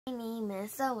My name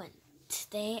is Owen.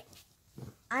 Today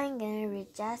I'm gonna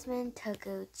read Jasmine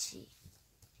Toguchi.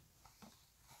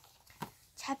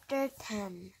 Chapter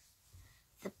 10.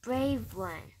 The Brave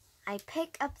One. I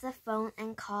pick up the phone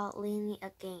and call Lini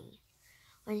again.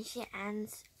 When she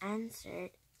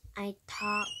answered, I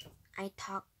talk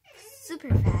super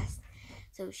fast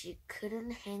so she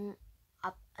couldn't hang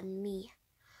up on me.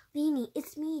 Lini,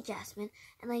 it's me, Jasmine,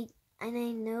 and I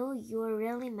know you're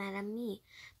really mad at me,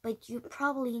 but you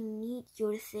probably need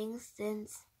your things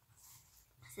since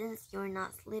you're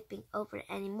not sleeping over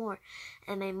anymore,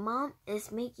 and my mom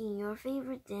is making your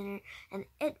favorite dinner, and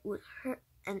it would hurt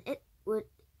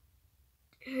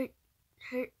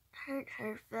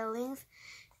her feelings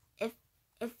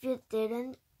if you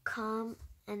didn't come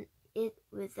and eat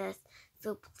with us.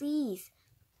 So please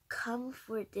come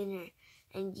for dinner,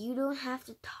 and you don't have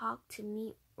to talk to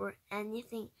me or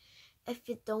anything if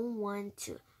you don't want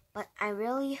to, but I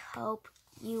really hope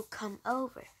you come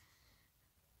over.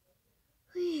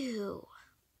 Whew,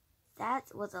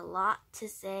 that was a lot to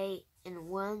say in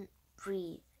one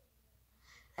breath.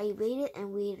 I waited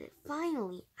and waited.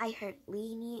 Finally, I heard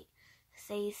Lini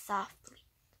say softly,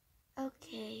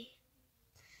 "Okay."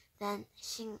 Then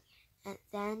she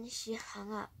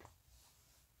hung up.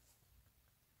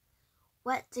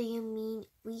 What do you mean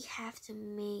we have to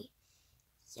make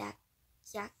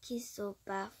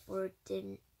yakisoba for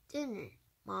dinner?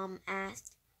 Mom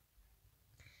asked.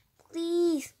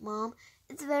 Please, Mom,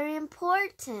 it's very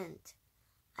important.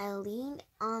 I leaned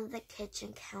on the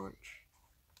kitchen counter,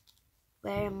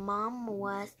 where Mom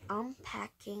was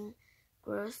unpacking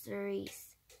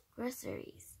groceries.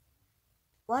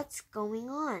 What's going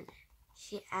on?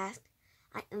 She asked.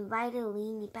 I invited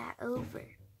Lini back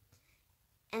over,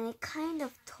 and I kind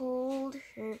of told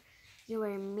her you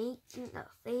were making a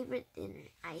favorite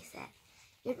dinner. I said,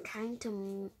 You're trying to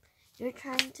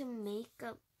make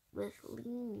up with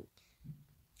Lini.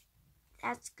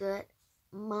 That's good.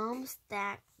 Mom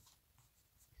stacked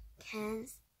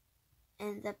cans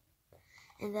in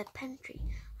the pantry.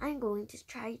 I'm going to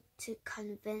try to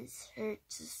convince her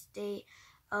to stay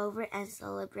over and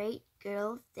celebrate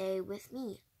Girls' Day with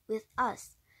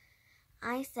us.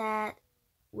 I said,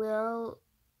 well,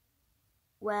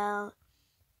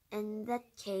 in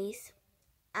that case,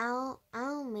 I'll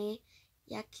make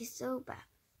yakisoba,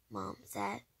 Mom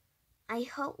said. I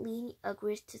hope Lini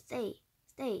agrees to stay.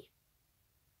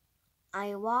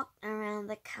 I walked around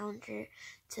the counter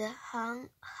to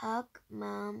hug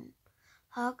Mom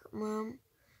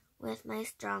with my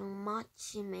strong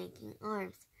mochi-making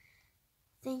arms.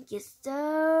 Thank you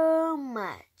so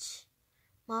much.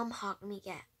 Mom hugged me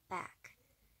back.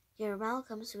 You're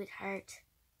welcome, sweetheart.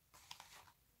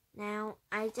 Now,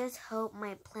 I just hope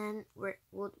my plan would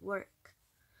work.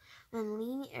 When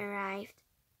Lini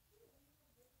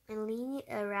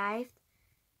arrived,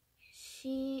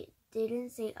 she didn't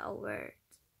say a word.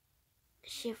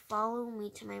 She followed me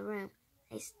to my room.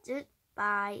 I stood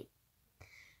by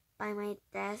my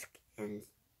desk and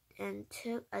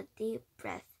took a deep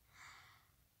breath.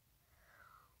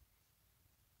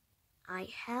 I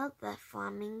held the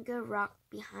flamingo rock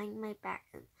behind my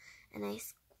back and I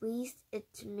squeezed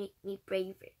it to make me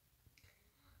braver.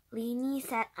 Lini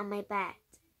sat on my bed.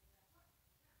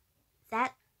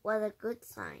 That was a good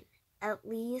sign. At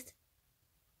least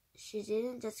she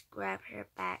didn't just grab her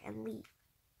bag and leave.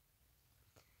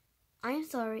 I'm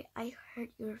sorry I hurt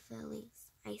your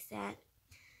feelings, I said.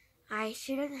 I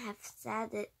shouldn't have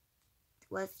said it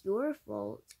was your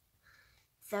fault.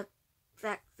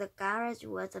 The garage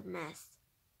was a mess.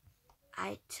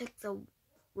 I took the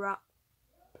rock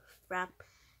from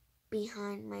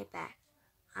behind my back.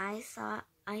 I saw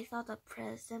the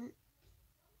present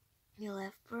you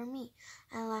left for me.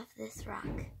 I love this rock.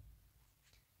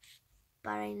 But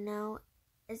I know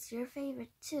it's your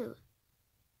favorite too.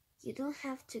 You don't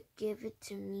have to give it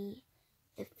to me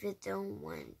if you don't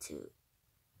want to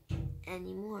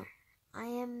anymore. I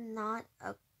am not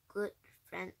a good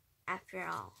friend after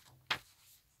all.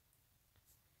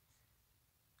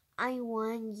 I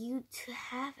want you to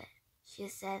have it, she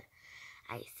said.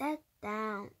 I sat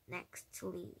down next to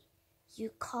Lini. You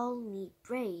call me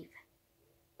brave,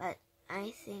 but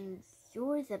I think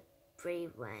you're the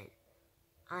brave one.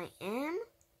 I am?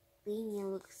 Lini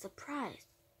looked surprised.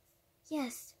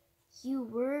 Yes, you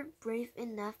were brave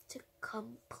enough to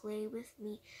come play with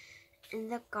me in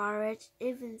the garage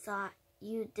even though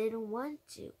you didn't want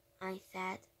to, I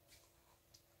said.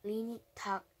 Lini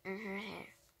tugged in her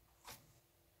hair.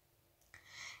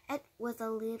 Ed was a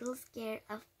little scared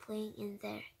of playing in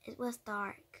there. It was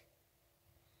dark.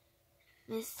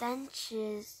 Miss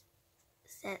Sanchez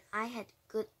said I had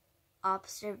good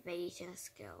observation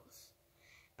skills,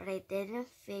 but I didn't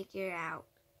figure out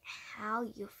how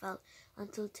you felt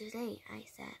until today, I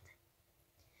said.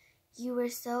 You were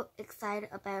so excited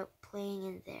about playing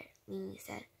in there, Leanie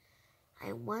said.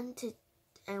 I wanted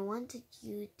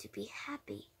you to be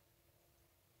happy.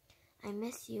 I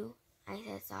miss you, I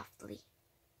said softly.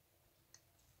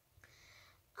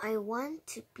 I want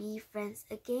to be friends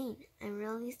again. I'm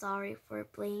really sorry for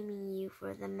blaming you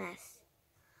for the mess.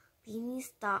 Leanie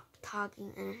stopped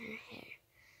tugging in her hair.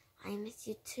 I miss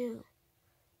you too.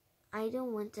 I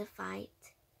don't want to fight,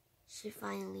 she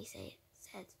finally said.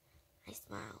 I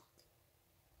smiled.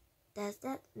 Does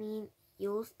that mean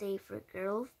you'll stay for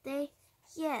Girls' Day?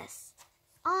 Yes.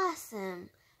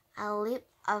 Awesome. I leaped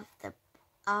off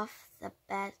the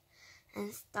bed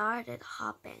and started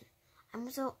hopping.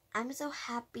 I'm so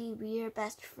happy we're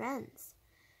best friends.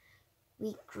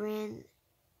 We grinned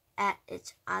at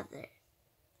each other.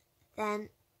 Then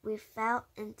we fell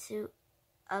into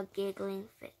a giggling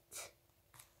fit.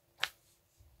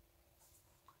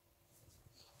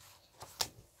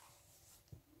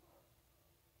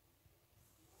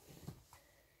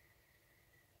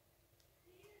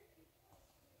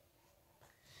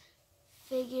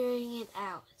 Figuring it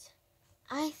out.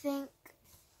 I think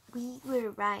we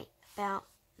were right about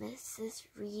Mrs.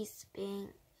 Reese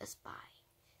being a spy,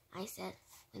 I said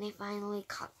when I finally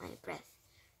caught my breath.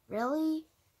 Really?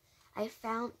 I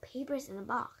found papers in the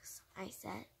box, I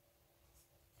said.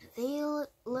 They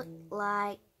look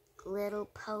like little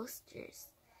posters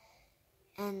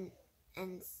and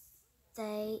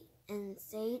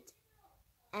said,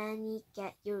 Annie,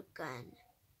 get your gun.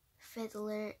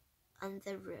 Fiddler on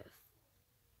the Roof.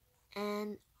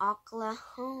 And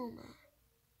Oklahoma.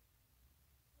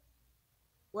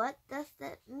 What does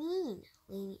that mean?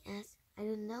 Leanie asked. I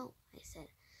don't know, I said.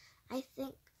 I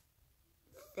think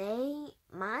they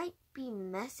might be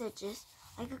messages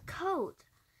like a code.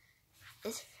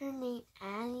 Is her name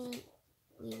Annie?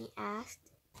 Leanie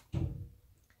asked.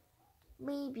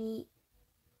 Maybe.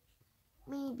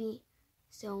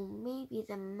 So maybe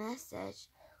the message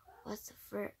was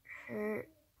for her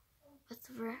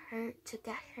to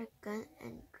get her gun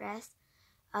and dress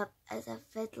up as a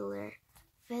fiddler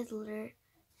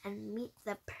and meet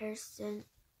the person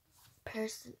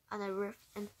on the roof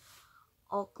in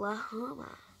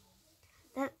Oklahoma.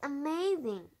 That's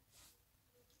amazing,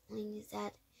 Leanie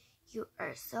said. You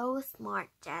are so smart,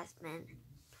 Jasmine.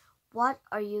 What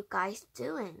are you guys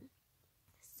doing?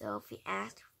 Sophie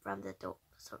asked from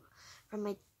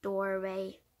my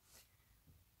doorway.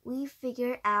 We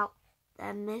figured out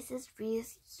that Mrs.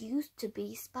 Reese used to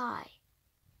be a spy,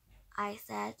 I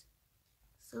said.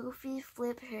 Sophie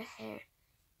flipped her hair.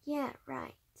 Yeah,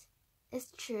 right.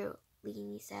 It's true,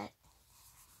 Leanie said.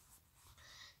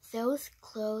 Those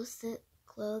clothes in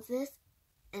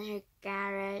her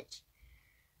garage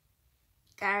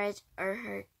are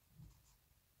her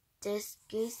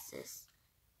disguises.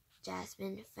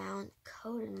 Jasmine found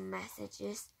coded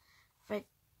messages for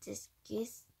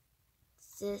disguises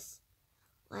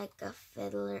like a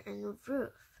fiddler on a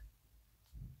roof.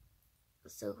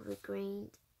 Sophie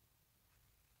grinned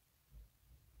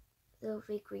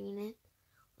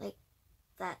like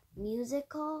the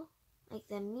musical.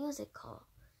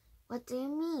 What do you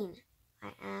mean?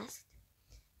 I asked.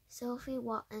 Sophie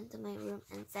walked into my room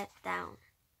and sat down.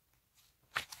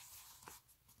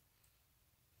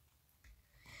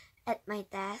 At my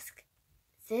desk,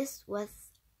 this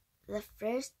was the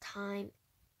first time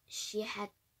she had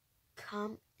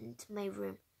come into my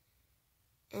room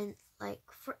in like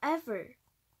forever.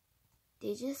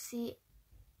 Did you see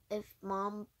if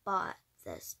Mom bought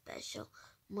the special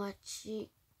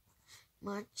mochi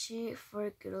for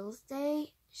Girls'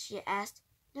 Day? She asked.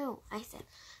 No, I said,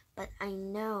 but I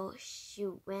know she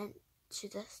went to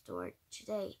the store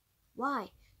today. Why?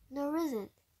 No reason.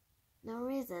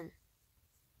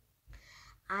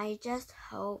 I just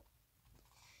hope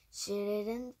she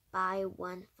didn't buy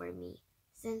one for me,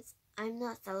 since I'm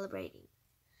not celebrating.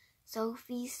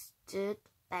 Sophie stood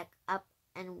back up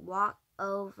and walked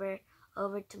over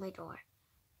to my door.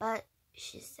 But,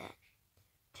 she said,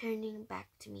 turning back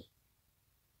to me,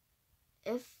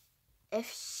 if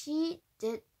she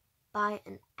did buy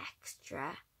an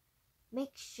extra,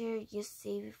 make sure you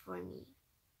save it for me.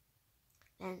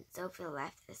 Then Sophie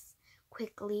left as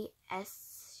quickly as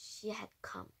she had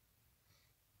come.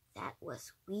 That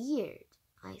was weird,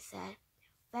 I said.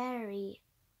 Very,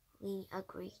 Leanie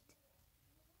agreed.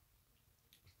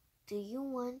 Do you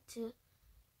want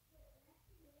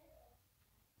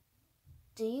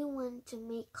to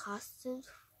make costumes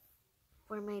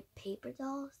for my paper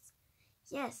dolls?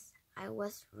 Yes, I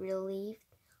was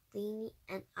relieved Leanie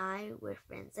and I were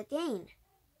friends again.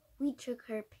 we took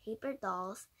her paper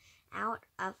dolls out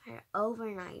of her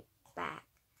overnight bag,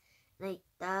 and I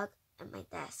dug in my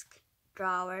desk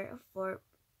drawer for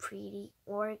pretty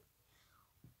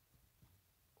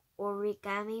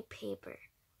origami paper.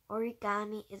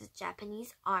 Origami is a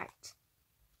Japanese art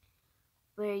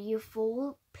where you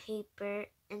fold paper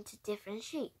into different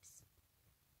shapes,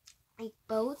 like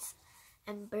boats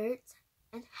and birds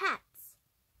and hats.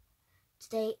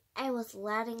 Today I was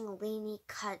letting Lainey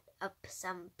cut up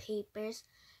some papers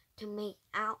to make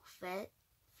outfit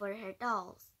for her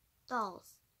dolls,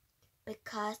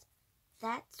 because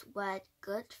that's what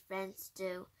good friends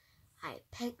do. I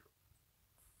picked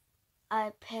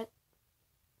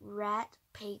red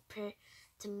paper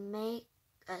to make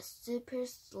a super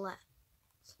sloth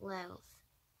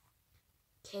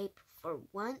cape for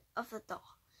one of the dolls.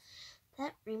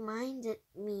 That reminded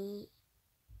me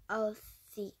of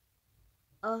the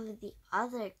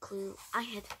other clue I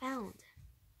had found.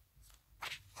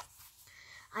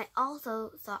 I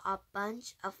also saw a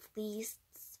bunch of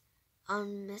lists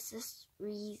on Mrs.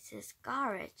 Reese's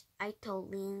garage. I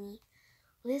told Lainey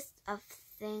lists of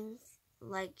things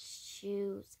like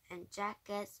shoes and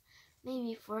jackets,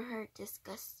 maybe for her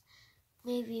discusses.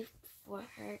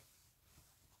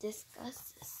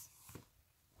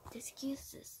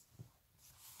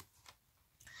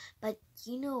 But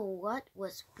you know what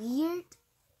was weird?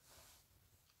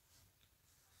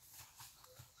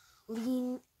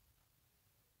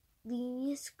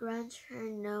 Lainey scrunched her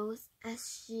nose as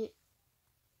she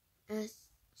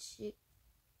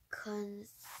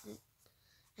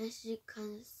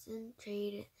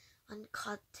concentrated on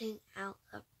cutting out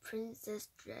a princess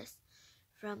dress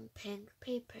from pink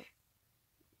paper.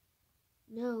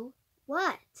 No,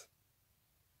 what?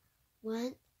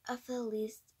 One of the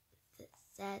lists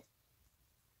said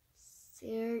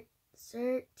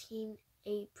 13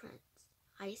 aprons.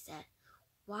 I said,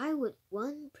 why would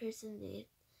one person need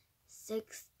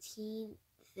 16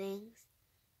 things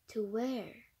to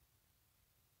wear?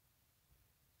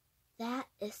 That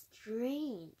is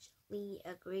strange, Lainey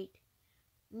agreed.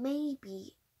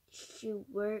 Maybe she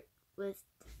worked with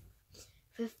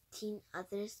 15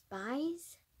 other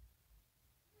spies?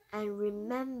 And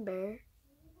remember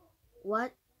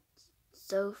what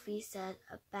Sophie said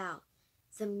about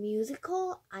the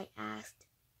musical? I asked,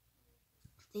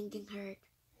 thinking hard.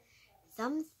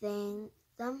 Something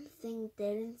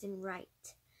didn't seem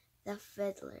right. The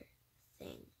fiddler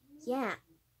thing. Yeah,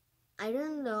 I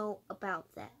don't know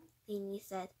about that, Lainey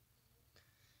said.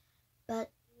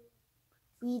 But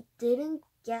we didn't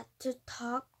get to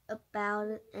talk about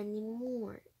it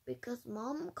anymore because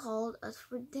Mom called us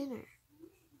for dinner.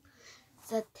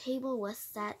 The table was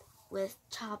set with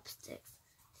chopsticks,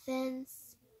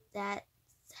 since that's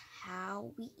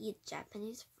how we eat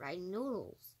Japanese fried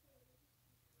noodles.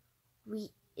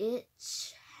 We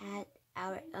each had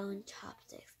our own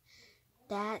chopsticks.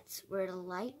 Dad's were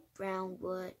light brown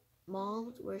wood,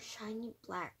 Mom's were shiny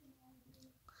black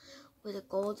with a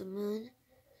golden moon.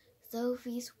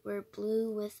 Sophie's were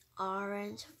blue with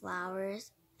orange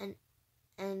flowers,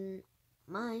 and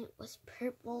mine was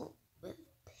purple with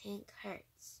pink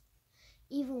hearts.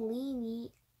 Even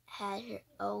Lainey had her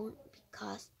own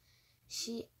because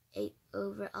she ate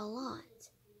over a lot.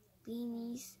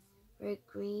 Lainey's were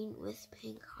green with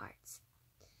pink hearts.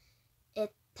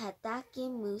 Itadaki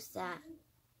Musa,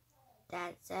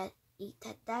 Dad said.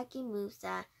 Itadaki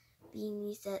Musa,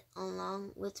 Lainey said,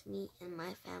 along with me and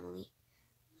my family.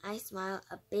 I smiled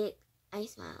a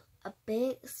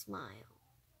big smile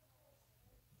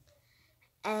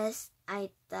as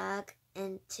I dug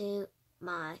into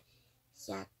my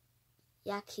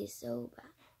yakisoba.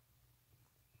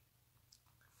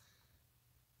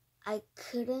 I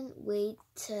couldn't wait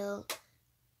till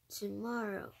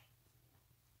tomorrow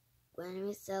when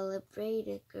we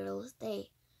celebrated Girls'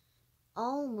 Day.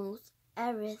 Almost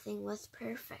everything was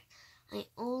perfect. I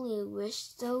only wish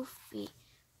Sophie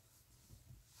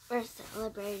were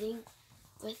celebrating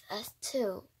with us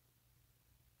too.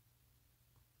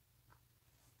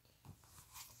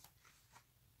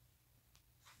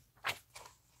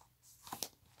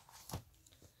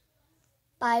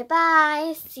 Bye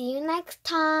bye. See you next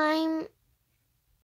time.